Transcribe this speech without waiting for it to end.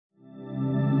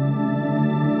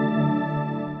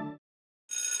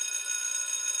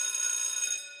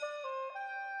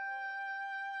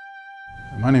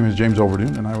My name is James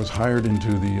Overduin, and I was hired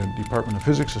into the Department of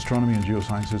Physics, Astronomy and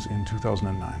Geosciences in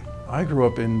 2009. I grew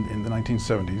up in the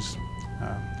 1970s.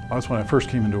 That's when I first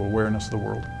came into awareness of the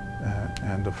world.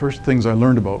 And the first things I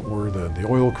learned about were the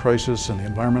oil crisis and the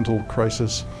environmental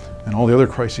crisis and all the other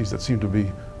crises that seemed to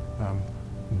be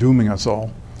dooming us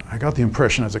all. I got the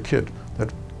impression as a kid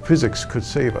that physics could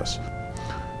save us.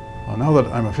 Now that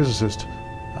I'm a physicist,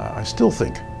 I still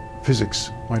think physics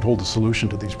might hold the solution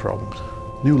to these problems.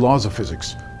 New laws of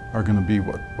physics are going to be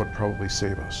what probably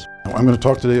save us. Now, I'm going to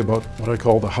talk today about what I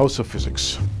call the house of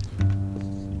physics.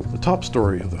 The top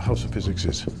story of the house of physics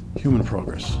is human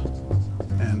progress.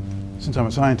 And since I'm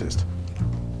a scientist,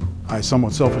 I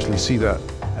somewhat selfishly see that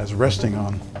as resting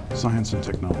on science and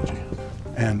technology.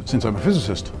 And since I'm a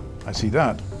physicist, I see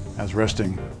that as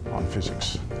resting on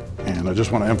physics. And I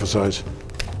just want to emphasize,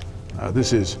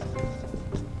 this is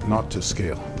not to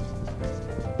scale.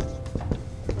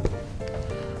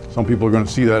 Some people are going to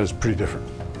see that as pretty different.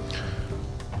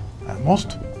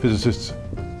 Most physicists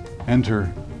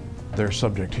enter their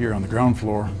subject here on the ground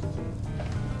floor,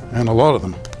 and a lot of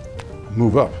them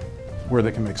move up where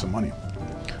they can make some money.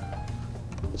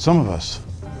 Some of us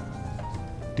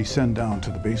descend down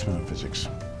to the basement of physics,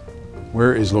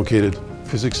 where is located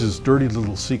physics' dirty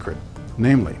little secret.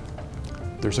 Namely,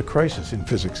 there's a crisis in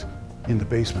physics in the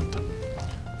basement.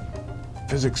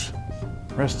 Physics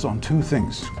rests on two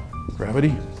things: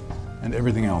 gravity and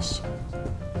everything else.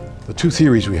 The two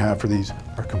theories we have for these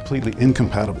are completely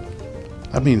incompatible.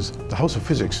 That means the house of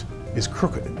physics is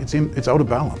crooked, it's out of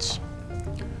balance.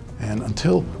 And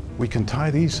until we can tie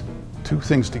these two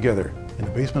things together in the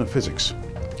basement of physics,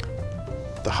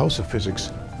 the house of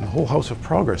physics and the whole house of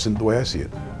progress, in the way I see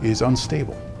it, is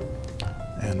unstable.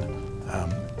 And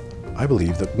I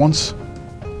believe that once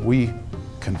we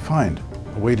can find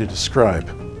a way to describe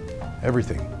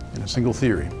everything in a single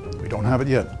theory, we don't have it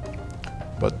yet,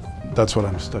 but that's what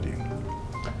I'm studying.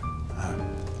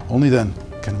 Only then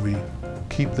can we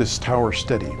keep this tower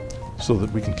steady so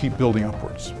that we can keep building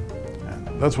upwards.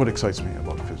 And that's what excites me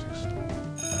about physics.